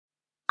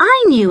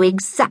I knew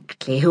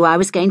exactly who I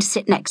was going to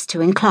sit next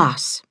to in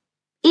class.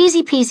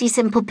 Easy peasy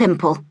simple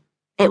pimple.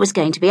 It was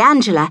going to be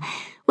Angela,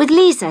 with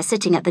Lisa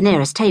sitting at the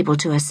nearest table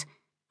to us.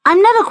 I'm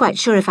never quite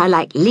sure if I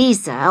like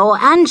Lisa or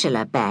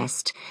Angela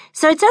best,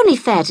 so it's only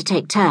fair to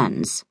take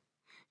turns.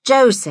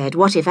 Joe said,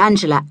 what if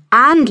Angela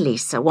and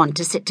Lisa want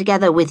to sit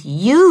together with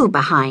you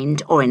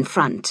behind or in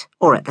front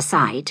or at the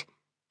side?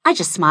 I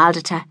just smiled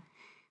at her.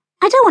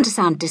 I don't want to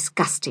sound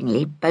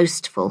disgustingly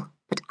boastful,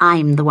 but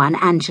I'm the one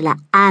Angela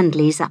and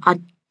Lisa are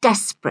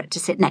desperate to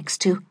sit next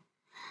to.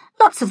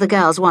 Lots of the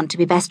girls want to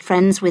be best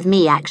friends with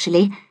me,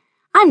 actually.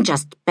 I'm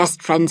just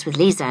best friends with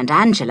Lisa and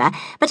Angela,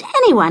 but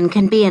anyone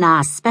can be in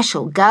our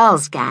special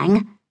girls'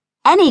 gang.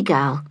 Any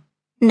girl.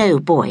 No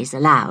boys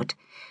allowed.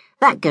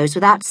 That goes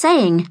without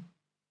saying,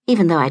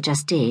 even though I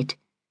just did.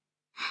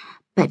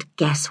 But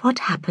guess what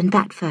happened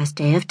that first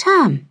day of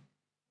term?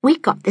 We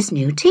got this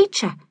new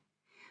teacher.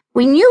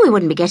 We knew we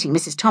wouldn't be getting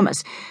Mrs.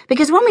 Thomas,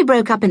 because when we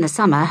broke up in the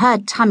summer, her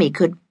tummy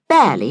could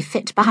barely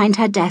fit behind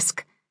her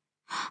desk.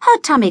 Her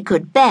tummy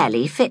could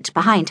barely fit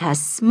behind her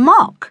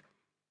smock.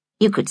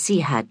 You could see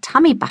her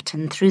tummy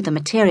button through the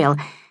material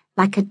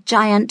like a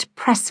giant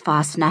press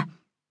fastener.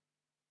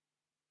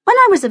 When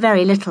I was a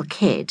very little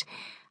kid,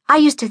 I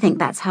used to think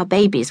that's how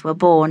babies were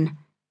born.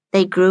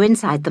 They grew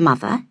inside the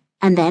mother,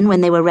 and then when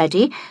they were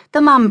ready,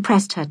 the mum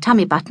pressed her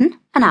tummy button,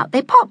 and out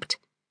they popped.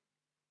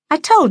 I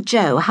told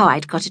Joe how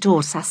I'd got it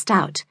all sussed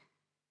out.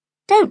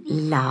 Don't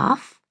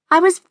laugh.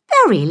 I was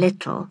very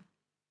little.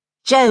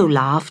 Joe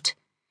laughed.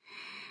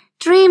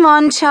 Dream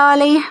on,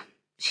 Charlie,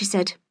 she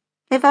said.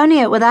 If only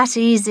it were that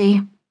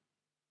easy.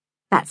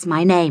 That's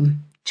my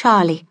name,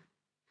 Charlie.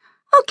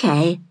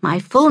 OK, my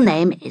full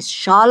name is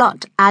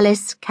Charlotte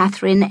Alice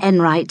Catherine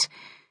Enright,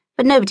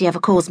 but nobody ever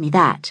calls me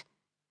that.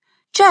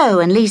 Joe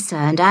and Lisa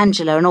and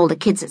Angela and all the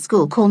kids at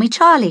school call me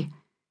Charlie.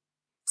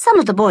 Some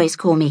of the boys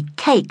call me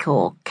Cake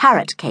or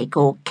Carrot Cake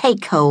or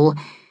Cake Hole,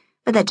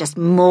 but they're just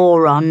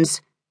morons,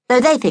 though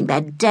they think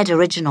they're dead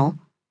original.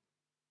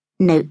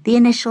 Note the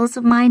initials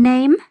of my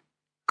name.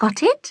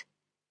 Got it?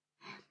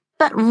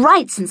 But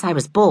right since I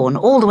was born,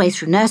 all the way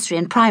through nursery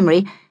and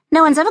primary,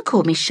 no one's ever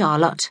called me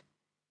Charlotte.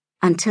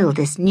 Until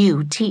this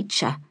new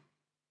teacher.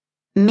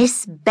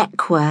 Miss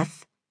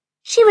Beckworth.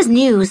 She was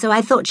new, so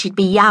I thought she'd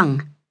be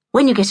young.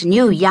 When you get a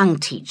new young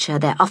teacher,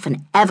 they're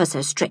often ever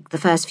so strict the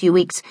first few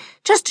weeks,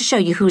 just to show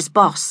you who's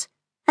boss.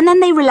 And then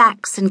they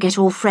relax and get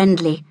all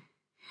friendly.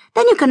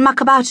 Then you can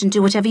muck about and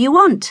do whatever you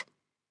want.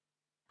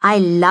 I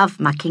love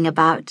mucking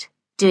about,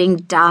 doing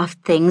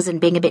daft things and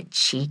being a bit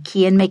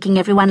cheeky and making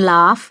everyone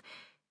laugh,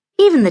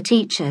 even the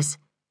teachers.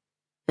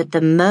 But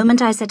the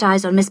moment I set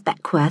eyes on Miss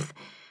Beckworth,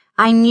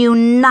 I knew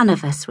none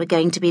of us were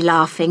going to be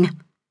laughing.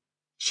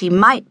 She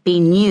might be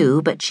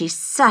new, but she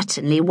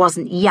certainly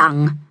wasn't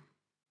young.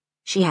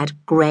 She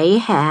had grey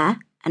hair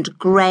and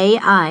grey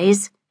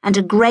eyes and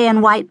a grey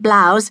and white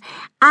blouse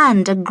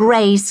and a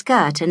grey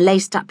skirt and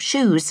laced-up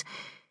shoes,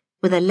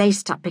 with a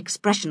laced-up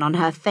expression on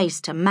her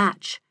face to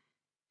match.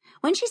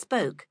 When she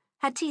spoke,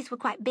 her teeth were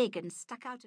quite big and stuck out.